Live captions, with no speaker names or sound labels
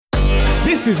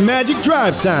This is Magic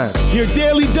Drive Time, your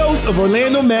daily dose of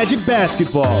Orlando Magic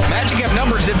basketball. Magic have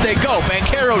numbers if they go.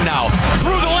 Banchero now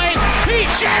through the lane. He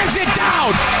jams it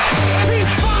down.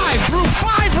 P5 through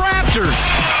 5 Raptors.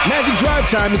 Magic Drive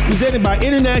Time is presented by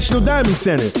International Diamond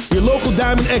Center, your local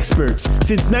diamond experts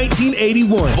since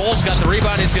 1981. Bulls got the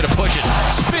rebound. He's going to push it.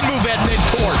 Spin move at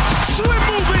midcourt. Swim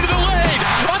move into the lane.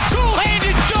 A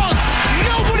two-handed dunk.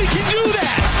 Nobody can do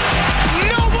that.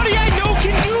 Nobody I know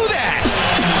can do that.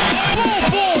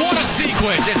 Bull, what a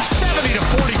sequence. It's 70 to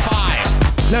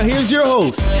 45. Now here's your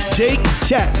host, Jake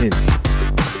Chapman.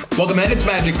 Welcome in. It's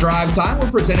Magic Drive Time.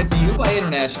 We're presented to you by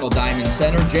International Diamond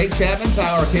Center. Jake Chapman,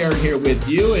 Tyler Carrot here with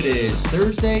you. It is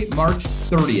Thursday, March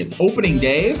 30th, opening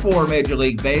day for Major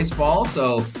League Baseball.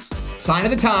 So, sign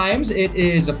of the times. It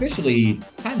is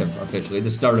kind of officially, the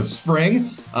start of spring.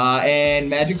 And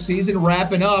Magic season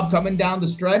wrapping up, coming down the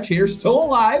stretch here. Still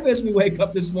alive as we wake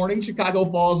up this morning. Chicago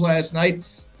falls last night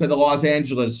to the Los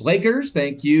Angeles Lakers.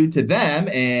 Thank you to them.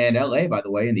 And LA, by the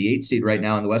way, in the 8th seed right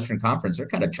now in the Western Conference, they're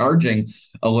kind of charging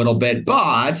a little bit.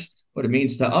 But what it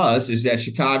means to us is that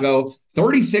Chicago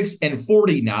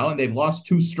 36-40 now, and they've lost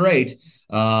 2 straight.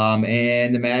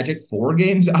 And the Magic 4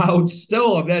 games out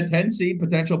still of that 10 seed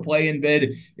potential play-in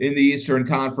bid in the Eastern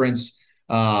Conference.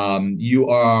 You've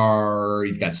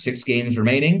got 6 games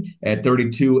remaining at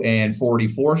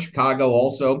 32-44. Chicago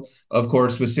also, of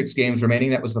course, with 6 games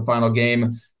remaining. That was the final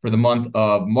game for the month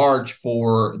of March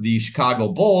for the Chicago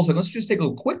Bulls. And let's just take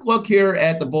a quick look here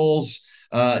at the Bulls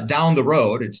down the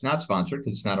road. It's not sponsored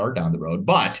because it's not our down the road,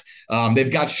 but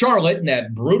they've got Charlotte in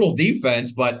that brutal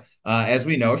defense. But as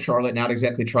we know, Charlotte not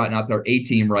exactly trotting out their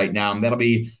A-team right now. And that'll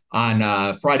be on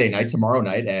Friday night, tomorrow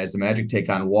night, as the Magic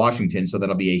take on Washington. So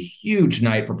that'll be a huge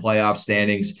night for playoff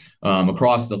standings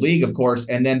across the league, of course.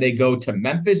 And then they go to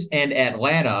Memphis and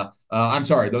Atlanta.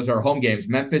 Those are home games,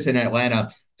 Memphis and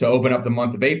Atlanta, to open up the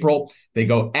month of April. They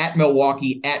go at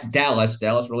Milwaukee, at Dallas.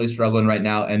 Dallas really struggling right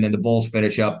now. And then the Bulls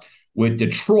finish up with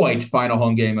Detroit, final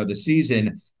home game of the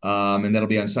season. And that'll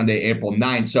be on Sunday, April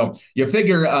 9th. So you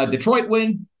figure Detroit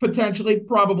win, potentially,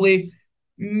 probably.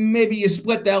 Maybe you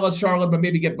split Dallas, Charlotte, but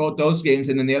maybe get both those games.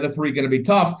 And then the other 3 going to be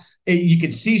tough. You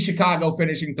can see Chicago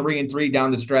finishing 3-3 down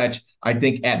the stretch. I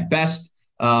think at best,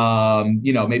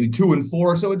 maybe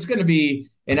 2-4. So it's going to be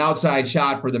an outside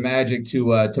shot for the Magic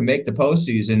to make the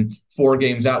postseason. 4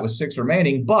 games out with 6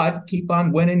 remaining, but keep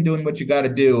on winning, doing what you got to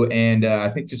do. And I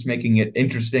think just making it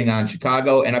interesting on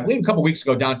Chicago. And I believe a couple weeks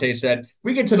ago, Dante said,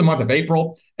 we get to the month of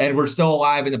April and we're still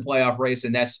alive in the playoff race,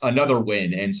 and that's another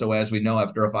win. And so as we know,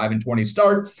 after a 5-20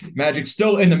 start, Magic's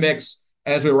still in the mix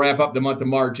as we wrap up the month of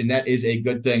March, and that is a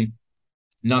good thing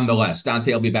nonetheless.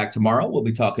 Dante will be back tomorrow. We'll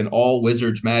be talking all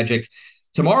Wizards Magic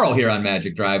tomorrow here on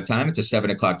Magic Drive Time. It's a 7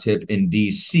 o'clock tip in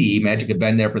D.C. Magic have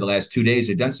been there for the last 2 days.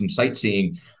 They've done some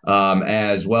sightseeing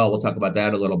as well. We'll talk about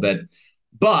that a little bit.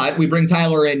 But we bring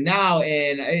Tyler in now.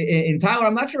 And Tyler,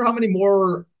 I'm not sure how many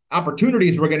more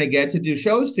opportunities we're going to get to do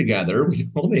shows together. We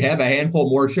only have a handful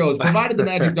more shows, provided the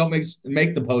Magic don't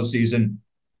make the postseason.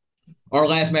 Our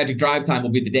last Magic Drive Time will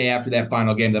be the day after that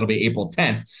final game. That'll be April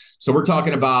 10th. So we're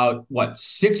talking about,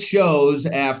 6 shows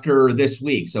after this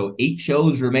week. So 8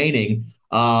 shows remaining.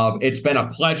 It's been a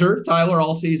pleasure, Tyler,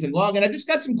 all season long. And I just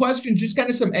got some questions, just kind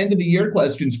of some end-of-the-year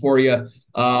questions for you.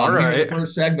 All right. In the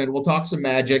first segment, we'll talk some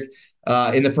Magic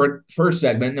in the first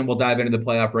segment, and then we'll dive into the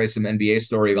playoff race, some NBA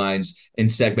storylines in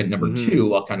segment number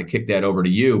 2. I'll kind of kick that over to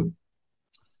you.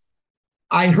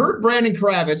 I heard Brandon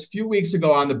Kravitz a few weeks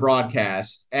ago on the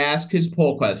broadcast ask his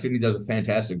poll question. He does a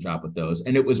fantastic job with those.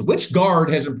 And it was, which guard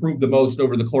has improved the most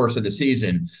over the course of the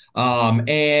season?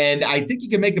 And I think you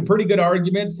can make a pretty good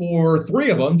argument for 3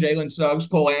 of them, Jalen Suggs,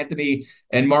 Cole Anthony,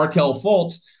 and Markelle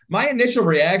Fultz. My initial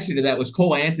reaction to that was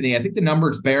Cole Anthony. I think the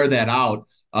numbers bear that out.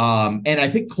 And I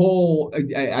think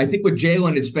I think with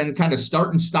Jalen, it's been kind of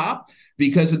start and stop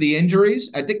because of the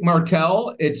injuries. I think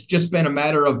Markelle, it's just been a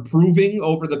matter of proving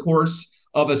over the course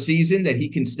of a season that he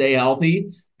can stay healthy.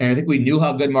 And I think we knew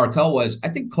how good Markelle was. I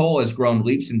think Cole has grown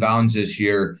leaps and bounds this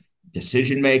year.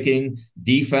 Decision-making,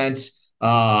 defense.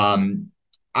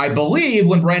 I believe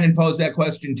when Brandon posed that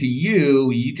question to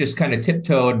you, you just kind of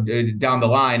tiptoed down the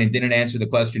line and didn't answer the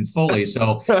question fully.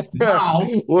 So now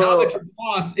that your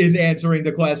boss is answering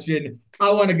the question, I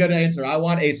want a good answer. I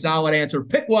want a solid answer.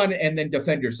 Pick one and then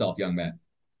defend yourself, young man.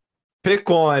 Pick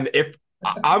one. If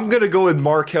I'm going to go with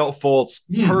Markelle Fultz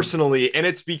personally, and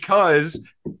it's because,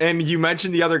 and you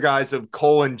mentioned the other guys of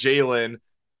Cole and Jalen,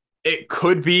 it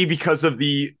could be because of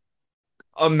the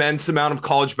immense amount of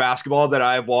college basketball that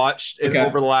I've watched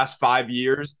over the last 5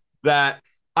 years, that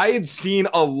I had seen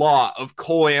a lot of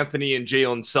Cole Anthony and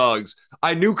Jalen Suggs.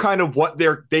 I knew kind of what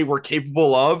they were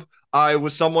capable of. I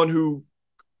was someone who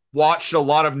watched a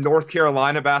lot of North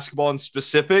Carolina basketball in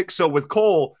specific. So with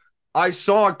Cole, I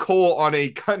saw Cole on a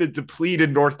kind of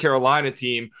depleted North Carolina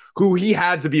team who he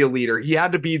had to be a leader. He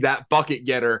had to be that bucket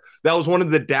getter. That was one of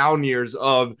the down years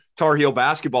of Tar Heel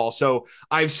basketball. So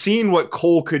I've seen what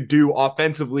Cole could do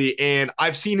offensively, and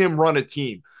I've seen him run a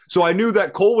team. So I knew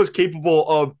that Cole was capable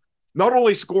of not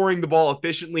only scoring the ball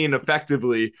efficiently and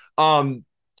effectively,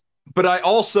 but I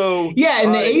also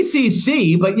in the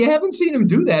ACC, but you haven't seen him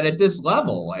do that at this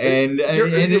level, and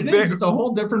it's a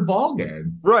whole different ball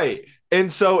game, right? And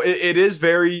so it is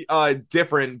very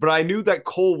different. But I knew that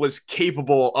Cole was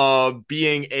capable of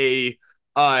being a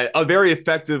very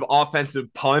effective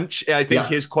offensive punch. I think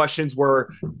his questions were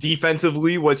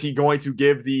defensively. Was he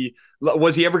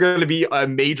ever going to be a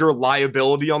major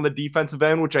liability on the defensive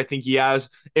end, which I think he has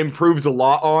improved a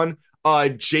lot on.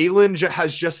 Jalen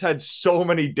has just had so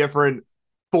many different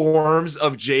forms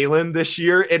of Jalen this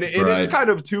year. And it's kind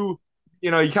of you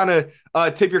kind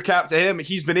of tip your cap to him.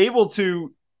 He's been able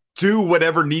to do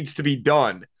whatever needs to be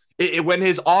done. When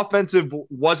his offensive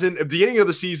wasn't at the beginning of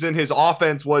the season, his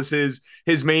offense was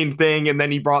his main thing. And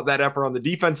then he brought that effort on the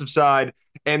defensive side.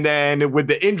 And then with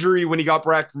the injury, when he got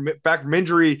back from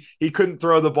injury, he couldn't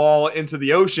throw the ball into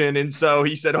the ocean. And so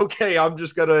he said, okay, I'm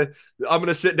going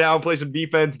to sit down, play some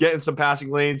defense, get in some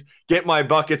passing lanes, get my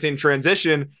buckets in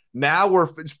transition. Now we're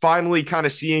finally kind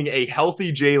of seeing a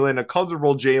healthy Jalen, a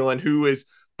comfortable Jalen who is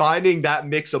finding that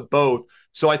mix of both.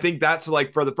 So I think that's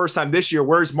like for the first time this year,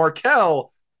 whereas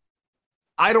Markelle,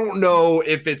 I don't know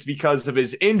if it's because of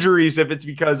his injuries, if it's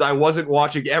because I wasn't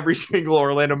watching every single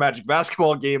Orlando Magic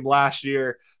basketball game last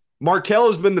year. Markelle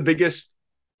has been the biggest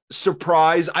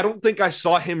surprise. I don't think I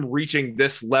saw him reaching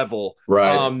this level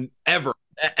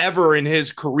ever in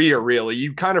his career, really.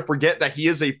 You kind of forget that he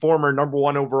is a former number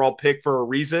 1 overall pick for a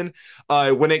reason.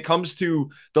 When it comes to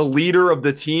the leader of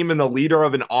the team and the leader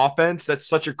of an offense, that's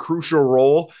such a crucial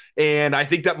role. And I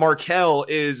think that Markelle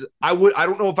is, I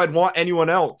don't know if I'd want anyone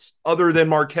else other than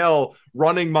Markelle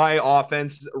running my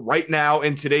offense right now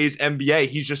in today's NBA.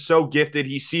 He's just so gifted.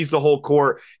 He sees the whole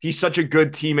court. He's such a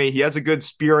good teammate. He has a good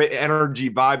spirit, energy,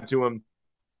 vibe to him.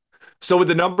 So with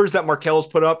the numbers that Markelle's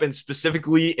put up, and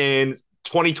specifically in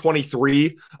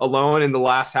 2023 alone in the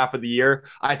last half of the year,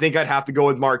 I think I'd have to go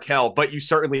with Markelle. But you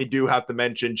certainly do have to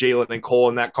mention Jalen and Cole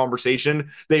in that conversation.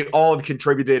 They all have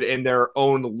contributed in their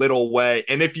own little way.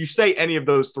 And if you say any of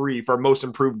those three for most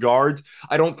improved guards,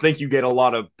 I don't think you get a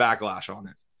lot of backlash on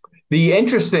it. The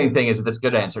interesting thing is, that's a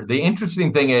good answer. The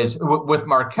interesting thing is with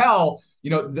Markelle,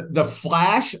 the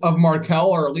flash of Markelle,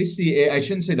 or at least I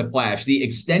shouldn't say the flash, the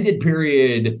extended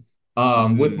period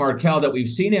with Markelle that we've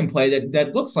seen him play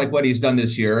that looks like what he's done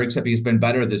this year, except he's been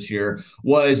better this year,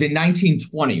 was in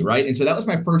 1920, right? And so that was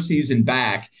my first season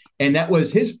back, and that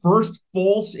was his first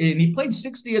full, and he played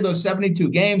 60 of those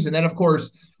 72 games, and then, of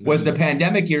course, was the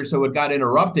pandemic year, so it got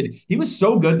interrupted. He was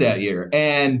so good that year,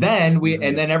 and then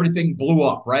and then everything blew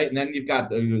up, right? And then you've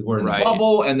got we're in the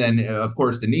bubble, and then, of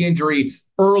course, the knee injury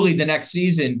early the next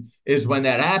season is when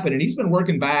that happened, and he's been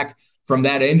working back from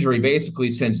that injury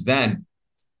basically since then.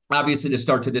 Obviously, the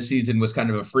start to this season was kind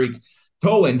of a freak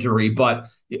toe injury, but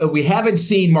we haven't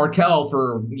seen Markelle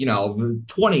for,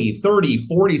 20, 30,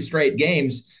 40 straight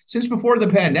games since before the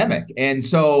pandemic. And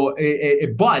so,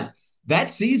 but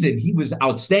that season, he was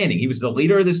outstanding. He was the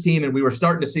leader of this team, and we were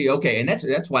starting to see, okay, and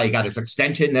that's why he got his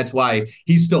extension. That's why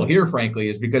he's still here, frankly,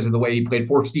 is because of the way he played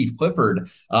for Steve Clifford,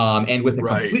 and with a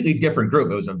completely different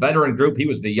group. It was a veteran group. He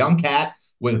was the young cat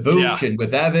with Vooch and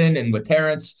with Evan and with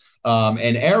Terrence.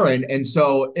 And Aaron. And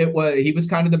so he was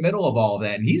kind of the middle of all of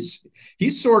that. And he's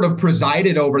sort of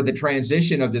presided over the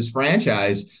transition of this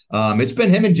franchise. It's been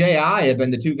him and J.I. have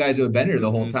been the two guys who have been here the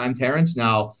whole time. Terrence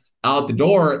now out the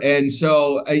door. And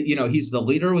so, he's the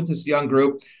leader with this young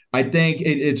group. I think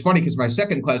it's funny because my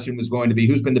second question was going to be,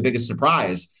 who's been the biggest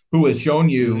surprise? Who has shown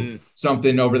you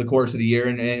something over the course of the year?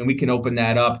 And we can open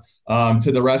that up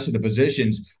to the rest of the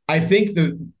positions. I think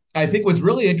what's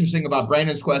really interesting about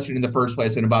Brandon's question in the first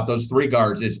place and about those three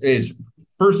guards is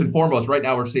first and foremost, right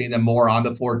now we're seeing them more on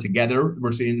the floor together.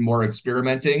 We're seeing more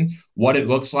experimenting, what it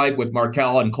looks like with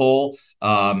Markelle and Cole.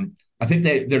 I think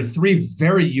they're three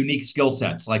very unique skill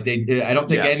sets. Like I don't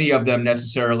think any of them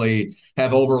necessarily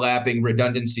have overlapping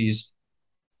redundancies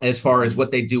as far as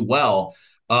what they do well.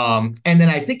 And then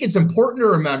I think it's important to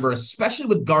remember, especially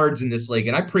with guards in this league,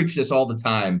 and I preach this all the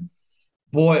time,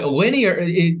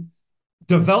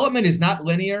 development is not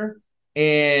linear,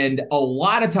 and a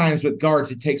lot of times with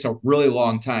guards, it takes a really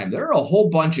long time. There are a whole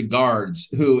bunch of guards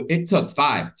who it took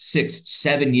 5, 6,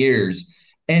 7 years,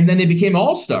 And then they became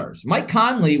all-stars. Mike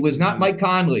Conley was not Mike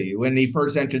Conley when he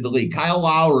first entered the league. Kyle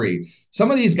Lowry. Some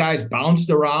of these guys bounced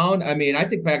around. I mean, I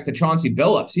think back to Chauncey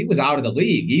Billups. He was out of the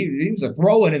league. He was a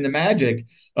throw-in the Magic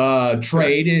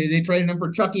trade. They traded him for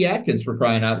Chucky Atkins, for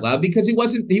crying out loud, because he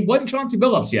wasn't Chauncey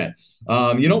Billups yet.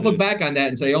 You don't look back on that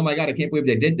and say, oh my God, I can't believe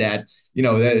they did that.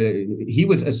 He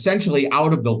was essentially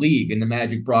out of the league, and the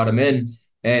Magic brought him in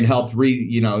and helped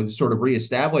sort of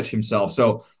reestablish himself.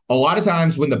 So a lot of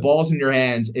times when the ball's in your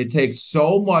hands, it takes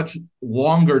so much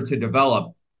longer to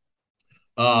develop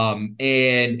and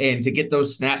to get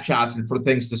those snapshots and for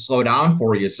things to slow down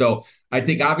for you. So I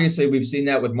think obviously we've seen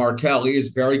that with Markelle. He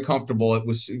is very comfortable. It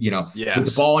was, with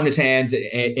the ball in his hands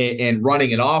and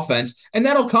running an offense. And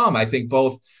that'll come, I think,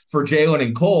 both for Jalen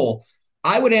and Cole.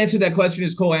 I would answer that question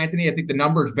as Cole Anthony. I think the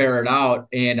numbers bear it out.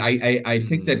 And I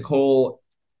think that Cole,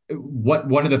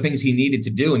 one of the things he needed to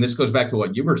do, and this goes back to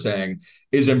what you were saying,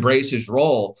 is embrace his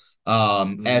role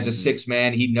as a sixth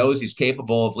man. He knows he's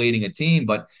capable of leading a team,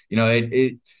 but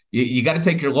you got to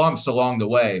take your lumps along the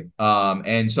way.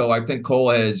 And so I think Cole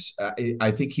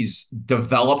I think he's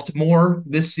developed more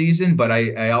this season, but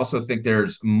I also think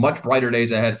there's much brighter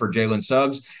days ahead for Jalen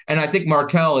Suggs. And I think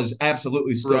Markelle is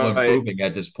absolutely still improving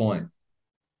at this point.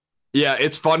 Yeah,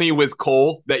 it's funny with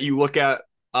Cole that you look at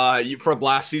from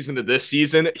last season to this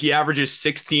season, he averages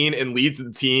 16 and leads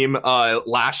the team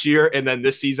last year. And then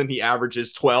this season, he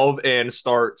averages 12 and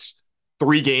starts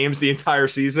 3 games the entire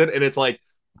season. And it's like,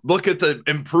 look at the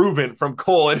improvement from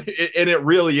Cole. And it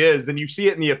really is. And you see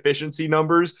it in the efficiency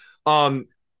numbers.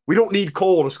 We don't need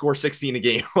Cole to score 16 a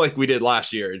game like we did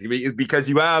last year, because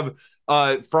you have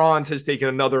Franz has taken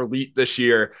another leap this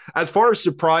year. As far as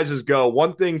surprises go,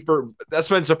 one thing that's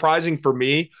been surprising for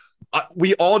me,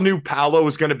 we all knew Paolo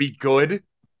was going to be good,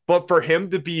 but for him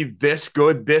to be this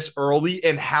good this early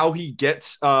and how he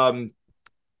gets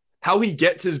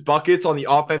his buckets on the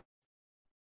offense,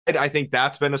 I think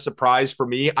that's been a surprise for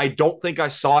me. I don't think I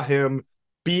saw him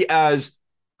be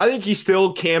I think he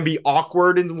still can be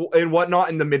awkward and whatnot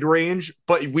in the mid-range,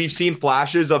 but we've seen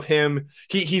flashes of him.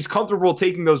 He's comfortable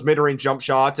taking those mid-range jump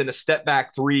shots and a step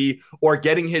back 3 or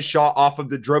getting his shot off of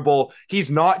the dribble. He's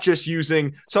not just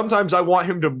sometimes I want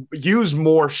him to use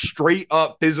more straight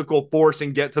up physical force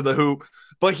and get to the hoop,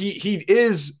 but he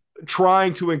is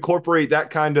trying to incorporate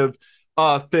that kind of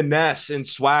finesse and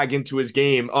swag into his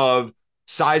game of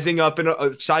sizing up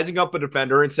a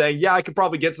defender and saying, yeah, I could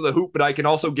probably get to the hoop, but I can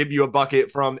also give you a bucket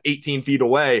from 18 feet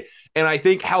away. And I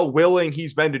think how willing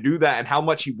he's been to do that and how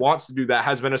much he wants to do that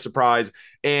has been a surprise.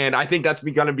 And I think that's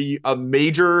going to be a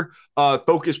major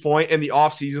focus point in the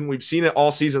offseason. We've seen it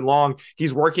all season long.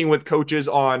 He's working with coaches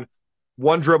on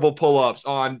one dribble pull-ups,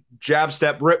 on jab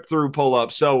step rip through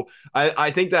pull-ups. So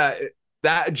I think that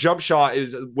jump shot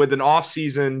is with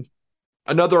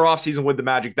another offseason with the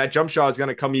Magic, that jump shot is going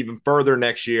to come even further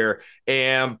next year.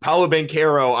 And Paolo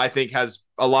Banchero, I think, has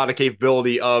a lot of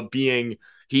capability of being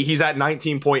he's at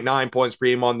 19.9 points per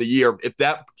game on the year.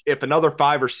 If another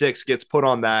 5 or 6 gets put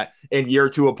on that in year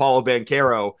 2 of Paolo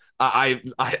Banchero, I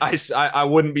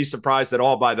wouldn't be surprised at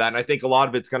all by that. And I think a lot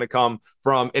of it's going to come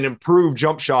from an improved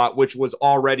jump shot, which was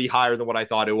already higher than what I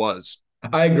thought it was.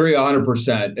 I agree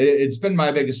 100%. It's been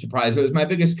my biggest surprise. It was my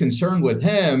biggest concern with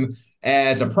him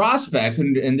as a prospect,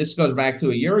 and this goes back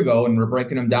to a year ago, and we're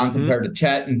breaking him down compared to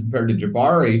Chet and compared to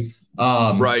Jabari.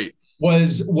 Right.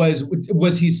 Was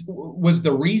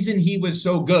the reason he was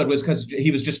so good was because he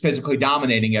was just physically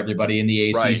dominating everybody in the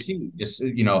ACC. Right. Just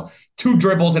 2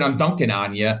 dribbles and I'm dunking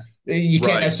on you. You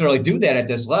can't necessarily do that at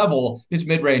this level. His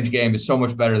mid-range game is so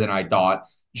much better than I thought.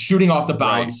 Shooting off the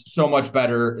bounce, so much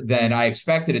better than I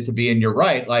expected it to be. And you're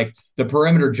right, like the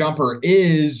perimeter jumper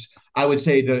is, I would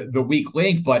say, the weak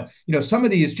link. But some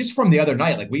of these just from the other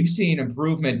night, like we've seen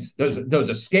improvement. Those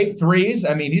escape threes.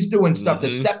 I mean, he's doing stuff. The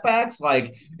step backs,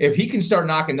 like if he can start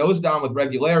knocking those down with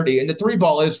regularity, and the 3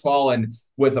 ball is falling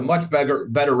with a much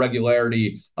better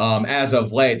regularity as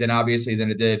of late than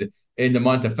it did in the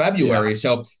month of February. Yeah.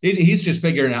 So he's just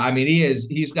figuring out. I mean,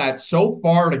 he's got so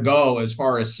far to go as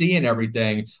far as seeing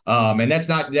everything. And that's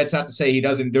not to say he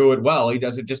doesn't do it well. He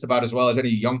does it just about as well as any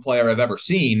young player I've ever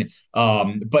seen.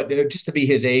 But just to be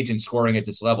his age and scoring at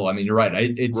this level, I mean, you're right.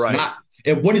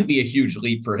 It wouldn't be a huge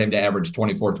leap for him to average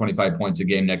 24, 25 points a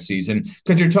game next season,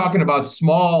 because you're talking about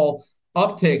small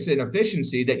upticks in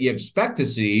efficiency that you expect to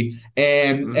see,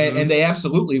 and they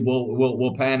absolutely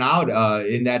will pan out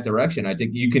in that direction. I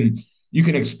think you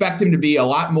can expect him to be a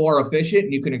lot more efficient,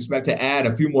 and you can expect to add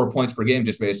a few more points per game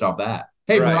just based off that.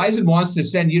 Hey, Verizon wants to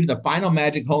send you to the final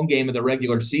Magic home game of the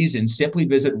regular season. Simply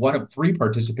visit one of 3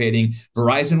 participating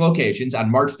Verizon locations on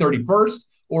March 31st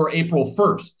or April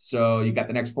 1st. So you got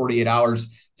the next 48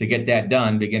 hours to get that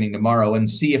done beginning tomorrow, and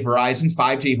see if Verizon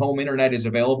 5G home internet is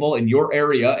available in your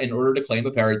area in order to claim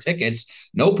a pair of tickets.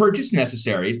 No purchase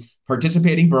necessary.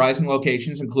 Participating Verizon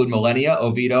locations include Millennia,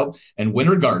 Oviedo, and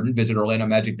Winter Garden. Visit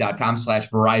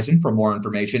OrlandoMagic.com/Verizon for more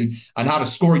information on how to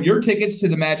score your tickets to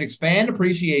the Magic's fan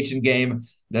appreciation game.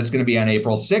 That's going to be on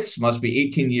April 6th. Must be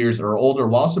 18 years or older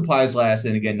while supplies last.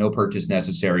 And again, no purchase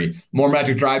necessary. More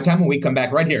Magic Drive Time when we come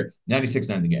back right here,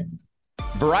 96.9 The Game.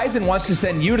 Verizon wants to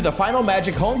send you to the final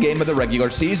Magic home game of the regular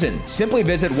season. Simply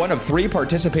visit one of 3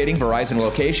 participating Verizon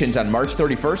locations on March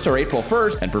 31st or April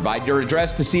 1st and provide your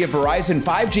address to see if Verizon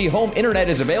 5G home internet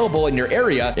is available in your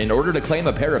area in order to claim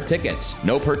a pair of tickets.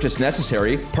 No purchase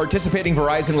necessary. Participating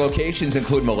Verizon locations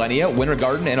include Millennia, Winter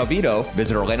Garden, and Oviedo.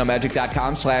 Visit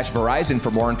OrlandoMagic.com/Verizon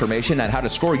for more information on how to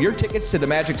score your tickets to the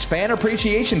Magic's fan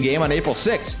appreciation game on April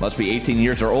 6th. Must be 18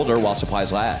 years or older while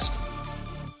supplies last.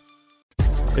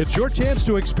 It's your chance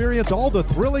to experience all the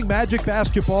thrilling Magic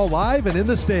basketball live and in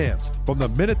the stands. From the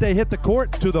minute they hit the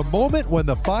court to the moment when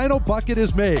the final bucket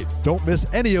is made. Don't miss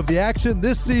any of the action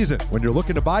this season. When you're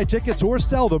looking to buy tickets or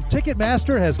sell them,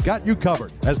 Ticketmaster has got you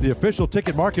covered. As the official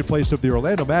ticket marketplace of the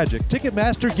Orlando Magic,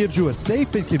 Ticketmaster gives you a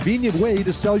safe and convenient way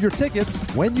to sell your tickets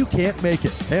when you can't make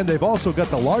it. And they've also got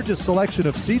the largest selection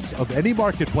of seats of any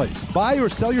marketplace. Buy or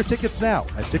sell your tickets now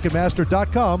at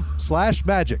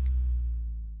Ticketmaster.com/Magic.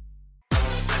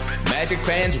 Magic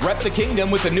fans rep the kingdom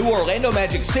with the new Orlando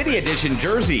Magic City Edition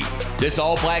jersey. This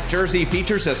all-black jersey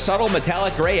features a subtle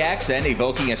metallic gray accent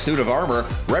evoking a suit of armor,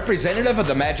 representative of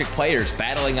the Magic players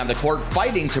battling on the court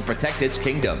fighting to protect its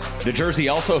kingdom. The jersey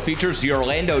also features the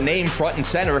Orlando name front and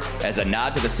center as a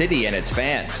nod to the city and its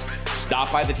fans.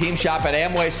 Stop by the team shop at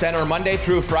Amway Center Monday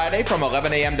through Friday from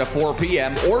 11 a.m. to 4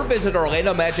 p.m. or visit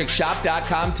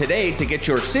OrlandoMagicShop.com today to get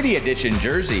your City Edition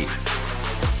jersey.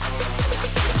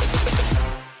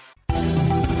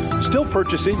 Still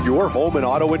purchasing your home and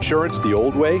auto insurance the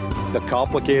old way, the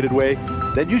complicated way?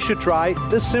 Then you should try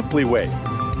the Simply way.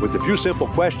 With a few simple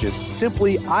questions,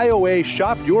 Simply IOA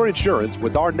shop your insurance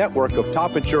with our network of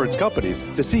top insurance companies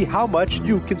to see how much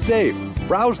you can save.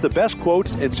 Browse the best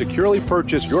quotes and securely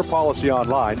purchase your policy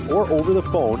online or over the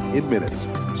phone in minutes.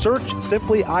 Search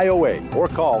Simply IOA or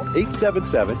call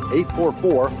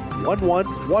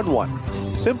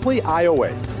 877-844-1111. Simply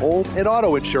IOA, home and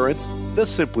auto insurance the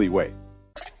Simply way.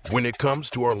 When it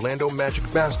comes to Orlando Magic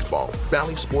basketball,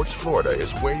 Bally Sports Florida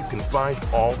is where you can find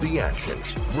all the action,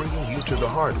 bringing you to the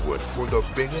hardwood for the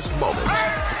biggest moments.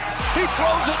 He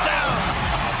throws it down.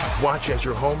 Watch as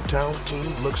your hometown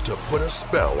team looks to put a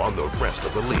spell on the rest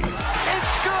of the league.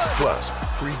 It's good. Plus,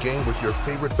 pre-game with your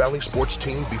favorite Bally Sports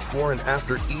team before and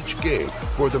after each game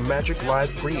for the Magic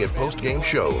Live pre- and post-game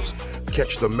shows.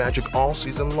 Catch the Magic all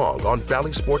season long on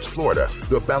Bally Sports Florida,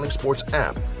 the Bally Sports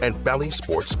app, and Bally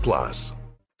Sports Plus.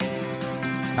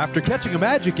 After catching a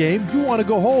Magic game, you want to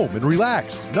go home and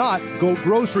relax, not go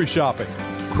grocery shopping.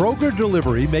 Kroger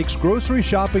Delivery makes grocery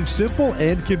shopping simple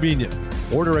and convenient.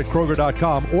 Order at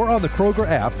Kroger.com or on the Kroger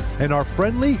app, and our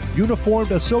friendly,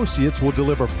 uniformed associates will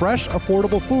deliver fresh,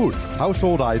 affordable food,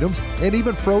 household items, and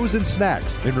even frozen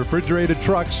snacks in refrigerated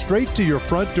trucks straight to your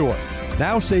front door.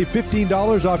 Now save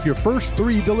 $15 off your first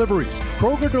 3 deliveries.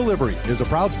 Kroger Delivery is a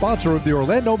proud sponsor of the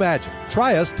Orlando Magic.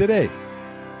 Try us today.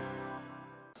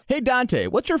 Hey, Dante,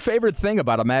 what's your favorite thing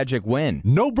about a Magic win?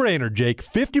 No brainer, Jake.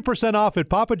 50% off at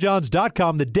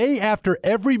papajohns.com the day after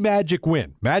every Magic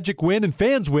win. Magic win and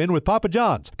fans win with Papa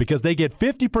John's because they get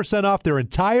 50% off their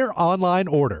entire online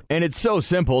order. And it's so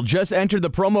simple. Just enter the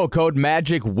promo code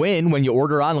MAGICWIN when you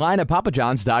order online at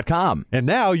papajohns.com. And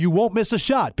now you won't miss a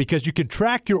shot because you can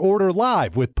track your order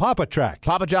live with Papa Track.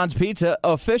 Papa John's Pizza,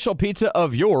 official pizza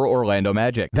of your Orlando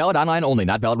Magic. Valid online only,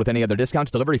 not valid with any other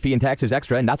discounts, delivery fee and taxes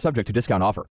extra, and not subject to discount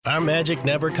offer. Our Magic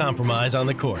never compromise on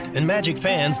the court, and Magic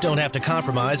fans don't have to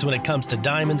compromise when it comes to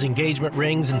diamonds, engagement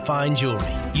rings, and fine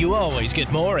jewelry. You always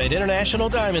get more at International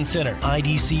Diamond Center.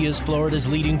 IDC is Florida's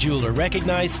leading jeweler,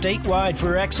 recognized statewide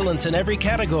for excellence in every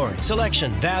category,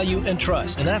 selection, value, and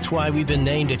trust. And that's why we've been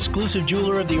named exclusive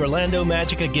jeweler of the Orlando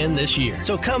Magic again this year.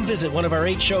 So come visit one of our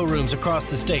 8 showrooms across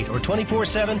the state or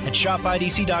 24/7 at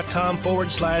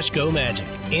shopidc.com/go magic.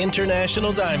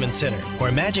 International Diamond Center,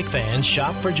 where Magic fans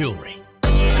shop for jewelry.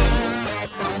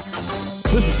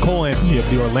 This is Cole Anthony of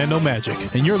the Orlando Magic,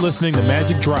 and you're listening to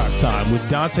Magic Drive Time with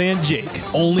Dante and Jake,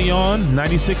 only on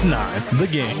 96.9 The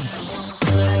Game.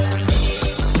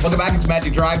 Welcome back. It's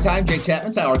Magic Drive Time. Jake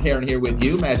Chapman, Tyler Karen here with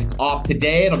you. Magic off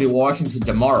today. It'll be Washington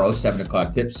tomorrow, 7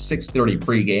 o'clock tips, 6:30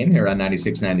 pregame here on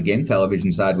 96.9 The Game,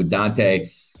 television side with Dante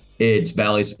It's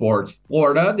Bally Sports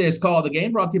Florida. This call of the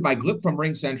game brought to you by Glip from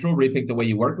Ring Central. Rethink the way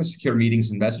you work with secure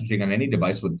meetings and messaging on any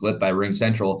device with Glip by Ring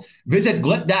Central. Visit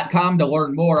glip.com to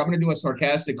learn more. I'm going to do a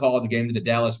sarcastic call of the game to the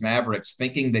Dallas Mavericks,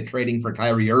 thinking that trading for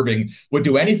Kyrie Irving would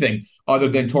do anything other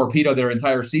than torpedo their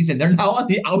entire season. They're now on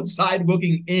the outside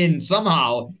looking in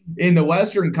somehow in the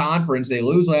Western Conference. They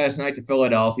lose last night to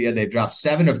Philadelphia. They've dropped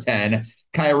 7 of 10.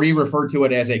 Kyrie referred to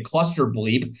it as a cluster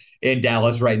bleep in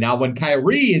Dallas right now. When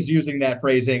Kyrie is using that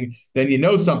phrasing, then you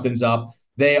know something's up.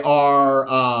 They are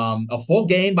a full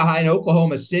game behind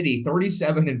Oklahoma City,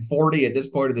 37-40 at this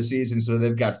point of the season, so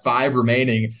they've got 5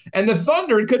 remaining. And the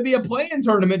Thunder could be a play-in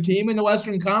tournament team in the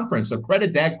Western Conference, so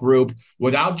credit that group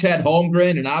without Chet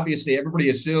Holmgren, and obviously everybody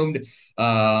assumed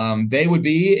they would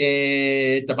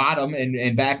be at the bottom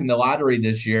and back in the lottery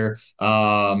this year.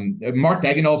 Mark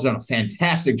Daigneault's done a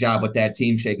fantastic job with that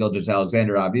team, Shai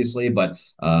Gilgeous-Alexander, obviously, but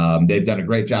they've done a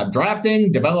great job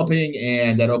drafting, developing,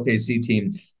 and that OKC team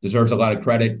deserves a lot of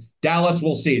credit. Dallas,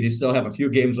 we'll see. They still have a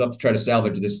few games left to try to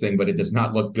salvage this thing, but it does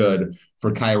not look good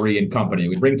for Kyrie and company.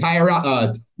 We bring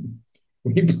Tyler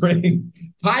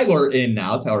in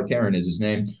now. Tyler Karen is his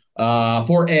name.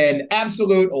 For an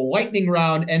absolute lightning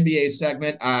round NBA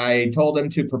segment. I told him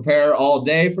to prepare all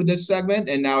day for this segment,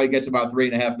 and now he gets about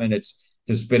 3.5 minutes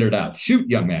to spit it out. Shoot,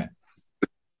 young man.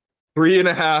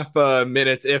 3.5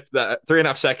 minutes, if that,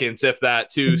 3.5 seconds, if that,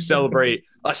 to celebrate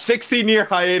a 16-year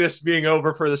hiatus being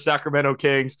over for the Sacramento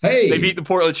Kings. Hey. They beat the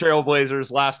Portland Trail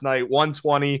Blazers last night,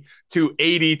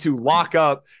 120-80, to lock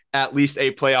up at least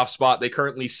a playoff spot. They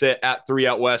currently sit at 3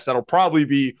 out west. That'll probably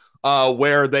be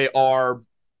where they are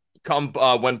come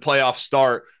when playoffs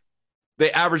start. They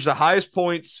average the highest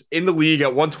points in the league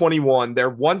at 121.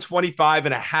 They're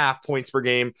 125.5 points per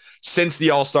game since the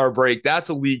All-Star break.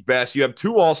 That's a league best. You have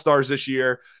 2 All-Stars this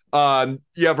year. You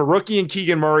have a rookie in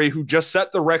Keegan Murray who just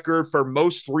set the record for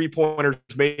most three-pointers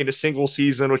made in a single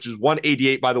season, which is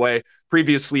 188, by the way,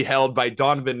 previously held by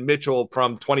Donovan Mitchell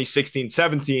from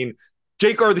 2016-17.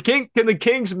 Jake, can the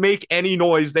Kings make any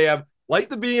noise? They have light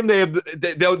the beam. They're going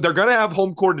to have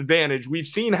home court advantage. We've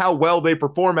seen how well they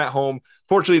perform at home.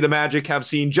 Fortunately, the Magic have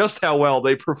seen just how well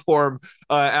they perform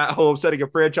at home, setting a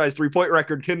franchise 3-point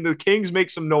record. Can the Kings make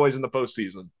some noise in the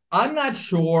postseason? I'm not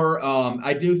sure.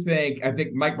 I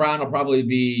think Mike Brown will probably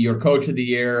be your coach of the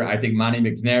year. I think Monty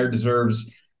McNair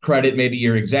deserves credit, maybe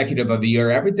your executive of the year.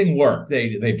 Everything worked.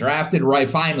 They drafted right,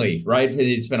 finally, right?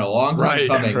 It's been a long time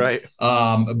coming. Right.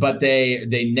 But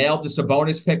they nailed the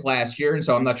Sabonis pick last year, and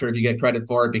so I'm not sure if you get credit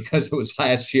for it because it was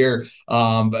last year.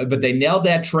 But they nailed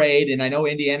that trade, and I know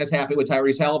Indiana's happy with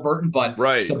Tyrese Halliburton, but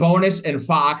Sabonis and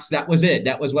Fox, that was it.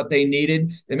 That was what they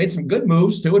needed. They made some good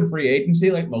moves, too, in free agency.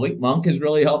 Like Malik Monk has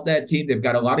really helped that team. They've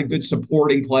got a lot of good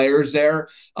supporting players there.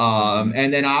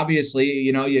 And then, obviously,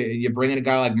 you bring in a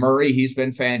guy like Murray. He's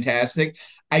been fantastic.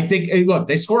 I think, look,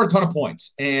 they score a ton of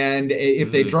points. And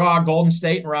if they draw Golden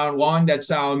State in round 1, it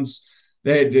sounds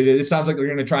like they're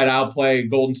going to try to outplay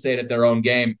Golden State at their own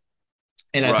game.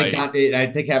 And I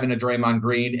think having a Draymond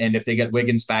Green, and if they get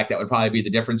Wiggins back, that would probably be the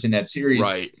difference in that series.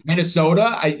 Right.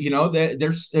 Minnesota,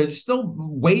 they're still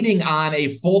waiting on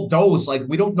a full dose. Like,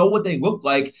 we don't know what they look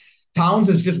like. Towns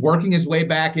is just working his way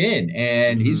back in,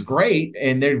 and he's great,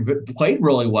 and they've played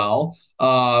really well.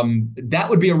 That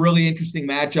would be a really interesting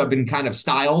matchup in kind of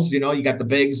styles. You got the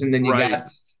bigs, and then you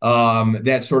got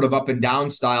that sort of up and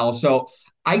down style. So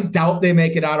I doubt they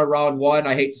make it out of round 1.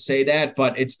 I hate to say that,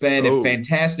 but it's been a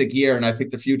fantastic year, and I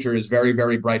think the future is very,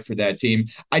 very bright for that team.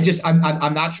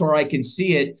 I'm not sure I can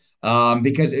see it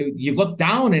because you look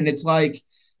down, and it's like,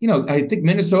 I think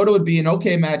Minnesota would be an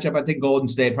okay matchup. I think Golden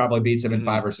State probably beats them in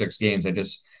 5 or 6 games.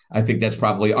 I think that's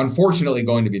probably, unfortunately,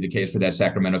 going to be the case for that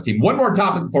Sacramento team. One more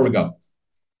topic before we go.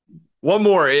 One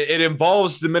more. It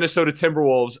involves the Minnesota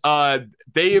Timberwolves.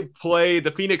 They play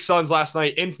the Phoenix Suns last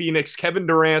night in Phoenix. Kevin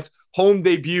Durant, home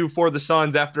debut for the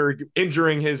Suns after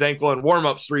injuring his ankle in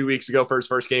warmups 3 weeks ago for his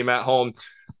first game at home.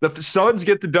 The Suns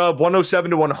get the dub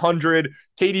 107-100.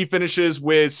 KD finishes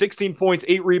with 16 points,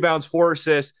 8 rebounds, 4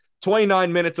 assists.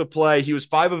 29 minutes of play. He was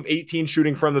 5 of 18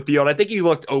 shooting from the field. I think he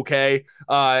looked okay.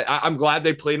 I'm glad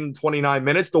they played in 29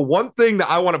 minutes. The one thing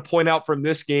that I want to point out from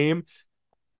this game,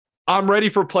 I'm ready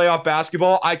for playoff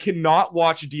basketball. I cannot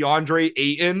watch DeAndre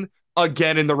Ayton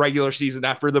again in the regular season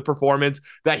after the performance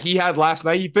that he had last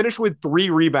night. He finished with 3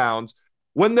 rebounds.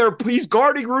 He's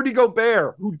guarding Rudy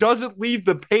Gobert, who doesn't leave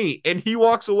the paint, and he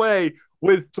walks away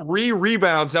with 3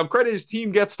 rebounds. Now, credit his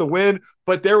team gets the win,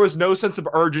 but there was no sense of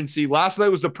urgency. Last night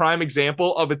was the prime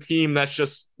example of a team that's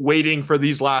just waiting for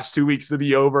these last 2 weeks to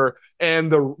be over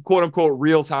and the quote-unquote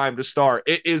real time to start.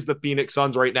 It is the Phoenix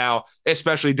Suns right now,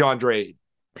 especially DeAndre.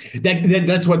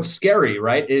 That's what's scary,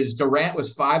 right? Is Durant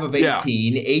was 5 of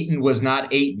 18, Ayton was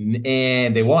not Ayton,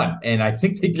 and they won. And I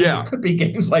think there could be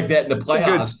games like that in the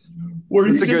playoffs.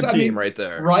 It's a good team right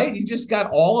there. Right? You just got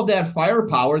all of that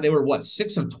firepower. They were,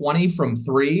 6 of 20 from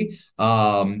 3.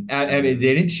 I mean, they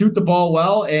didn't shoot the ball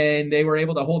well, and they were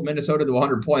able to hold Minnesota to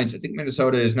 100 points. I think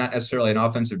Minnesota is not necessarily an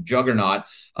offensive juggernaut.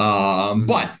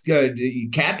 But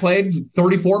Cat played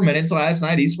 34 minutes last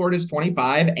night. He scored his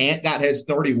 25. Ant got his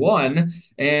 31.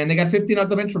 And they got 15 off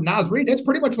the bench from Naz Reid. That's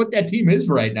pretty much what that team is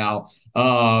right now.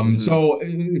 So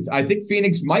I think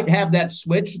Phoenix might have that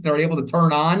switch they're able to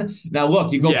turn on. Now,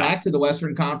 look, you go back to the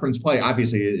Western Conference play.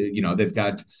 Obviously, they've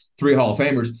got 3 Hall of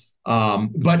Famers.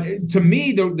 But to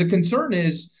me, the concern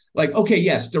is, okay,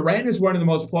 yes, Durant is one of the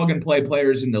most plug-and-play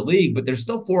players in the league, but there's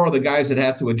still 4 other guys that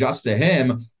have to adjust to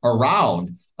him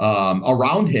around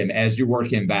him as you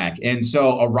work him back. And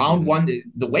so a round one,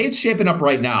 the way it's shaping up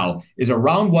right now is a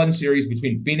round 1 series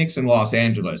between Phoenix and Los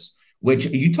Angeles, which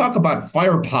you talk about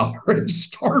firepower and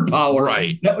star power.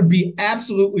 Right. That would be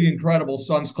absolutely incredible.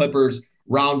 Suns Clippers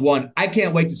round 1. I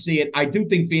can't wait to see it. I do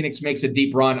think Phoenix makes a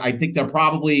deep run. I think they're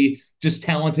probably just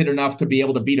talented enough to be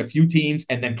able to beat a few teams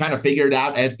and then kind of figure it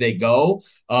out as they go.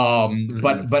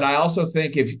 But I also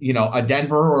think if, a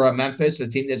Denver or a Memphis, a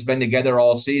team that's been together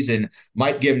all season,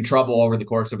 might give them trouble over the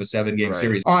course of a 7-game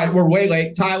series. All right, we're way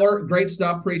late. Tyler, great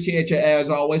stuff. Appreciate you as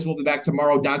always. We'll be back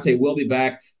tomorrow. Dante will be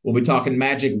back. We'll be talking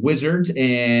Magic Wizards.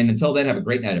 And until then, have a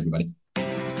great night, everybody.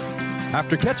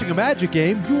 After catching a Magic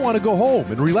game, you want to go home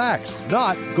and relax,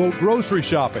 not go grocery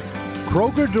shopping.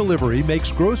 Kroger Delivery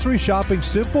makes grocery shopping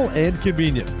simple and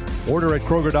convenient. Order at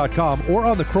Kroger.com or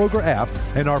on the Kroger app,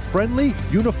 and our friendly,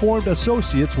 uniformed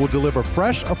associates will deliver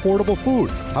fresh, affordable food,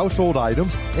 household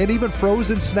items, and even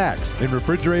frozen snacks in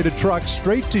refrigerated trucks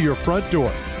straight to your front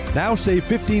door. Now save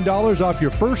 $15 off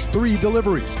your first 3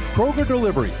 deliveries. Kroger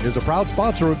Delivery is a proud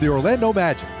sponsor of the Orlando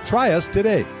Magic. Try us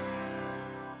today.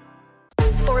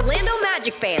 Orlando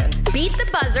Magic fans, beat the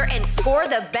buzzer and score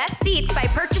the best seats by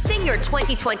purchasing your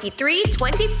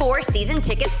 2023-24 season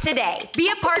tickets today.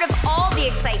 Be a part of all the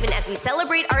excitement as we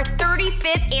celebrate our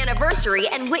 35th anniversary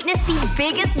and witness the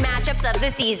biggest matchups of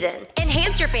the season.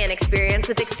 Enhance your fan experience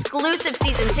with exclusive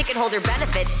season ticket holder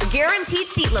benefits, guaranteed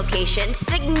seat location,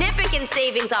 significant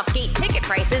savings off gate ticket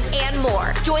prices, and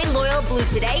more. Join Loyal Blue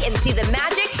today and see the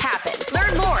magic happen.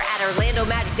 Learn more at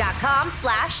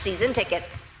orlandomagic.com/season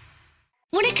tickets.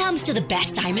 When it comes to the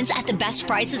best diamonds at the best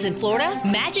prices in Florida,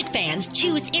 Magic fans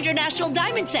choose International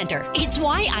Diamond Center. It's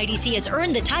why IDC has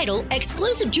earned the title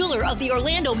Exclusive Jeweler of the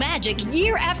Orlando Magic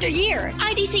year after year.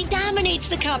 IDC dominates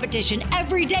the competition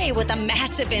every day with a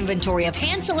massive inventory of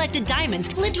hand-selected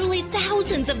diamonds, literally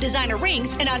thousands of designer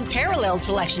rings, an unparalleled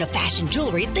selection of fashion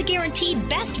jewelry, the guaranteed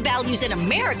best values in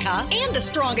America, and the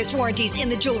strongest warranties in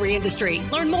the jewelry industry.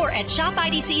 Learn more at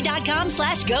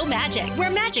shopidc.com/go magic,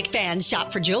 where Magic fans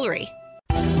shop for jewelry.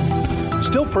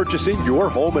 Still purchasing your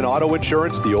home and auto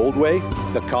insurance the old way,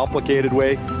 the complicated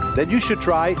way? Then you should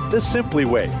try the Simply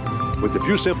way. With a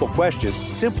few simple questions,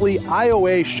 Simply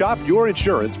IOA shop your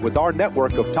insurance with our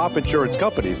network of top insurance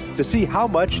companies to see how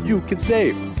much you can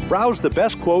save. Browse the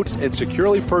best quotes and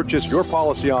securely purchase your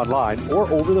policy online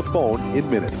or over the phone in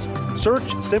minutes.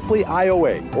 Search Simply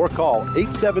IOA or call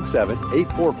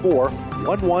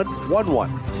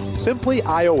 877-844-1111. Simply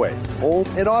IOA, home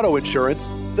and auto insurance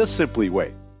the Simply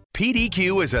way.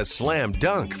 PDQ is a slam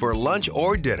dunk for lunch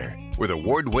or dinner. With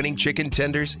award-winning chicken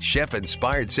tenders,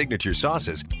 chef-inspired signature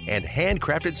sauces, and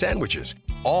handcrafted sandwiches,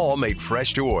 all made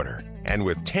fresh to order. And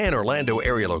with 10 Orlando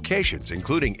area locations,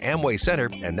 including Amway Center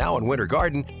and now in Winter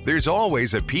Garden, there's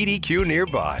always a PDQ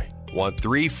nearby. Want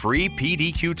 3 free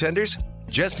PDQ tenders?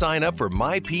 Just sign up for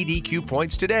My PDQ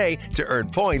Points today to earn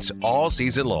points all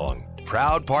season long.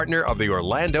 Proud partner of the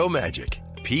Orlando Magic.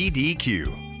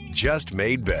 PDQ. Just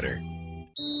made better.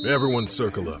 Everyone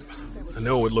circle up. I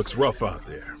know it looks rough out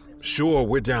there. Sure,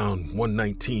 we're down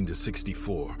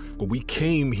 119-64, but we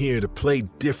came here to play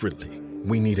differently.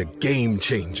 We need a game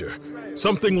changer.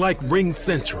 Something like Ring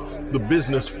Central, the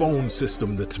business phone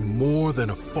system that's more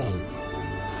than a phone.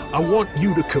 I want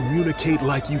you to communicate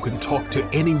like you can talk to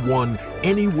anyone,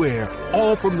 anywhere,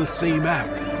 all from the same app.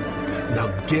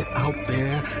 Now get out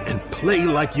there and play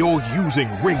like you're using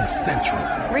Ring Central.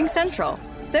 Ring Central.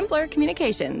 Simpler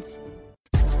communications.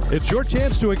 It's your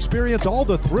chance to experience all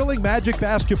the thrilling Magic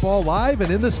basketball live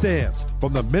and in the stands,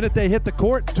 from the minute they hit the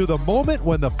court to the moment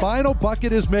when the final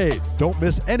bucket is made. Don't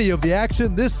miss any of the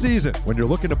action this season. When you're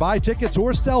looking to buy tickets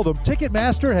or sell them,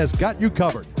 Ticketmaster has got you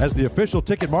covered. As the official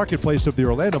ticket marketplace of the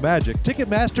Orlando Magic,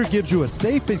 Ticketmaster gives you a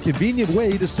safe and convenient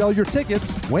way to sell your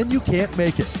tickets when you can't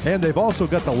make it. And they've also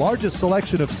got the largest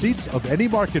selection of seats of any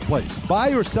marketplace.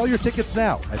 Buy or sell your tickets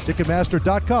now at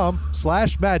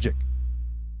Ticketmaster.com/magic.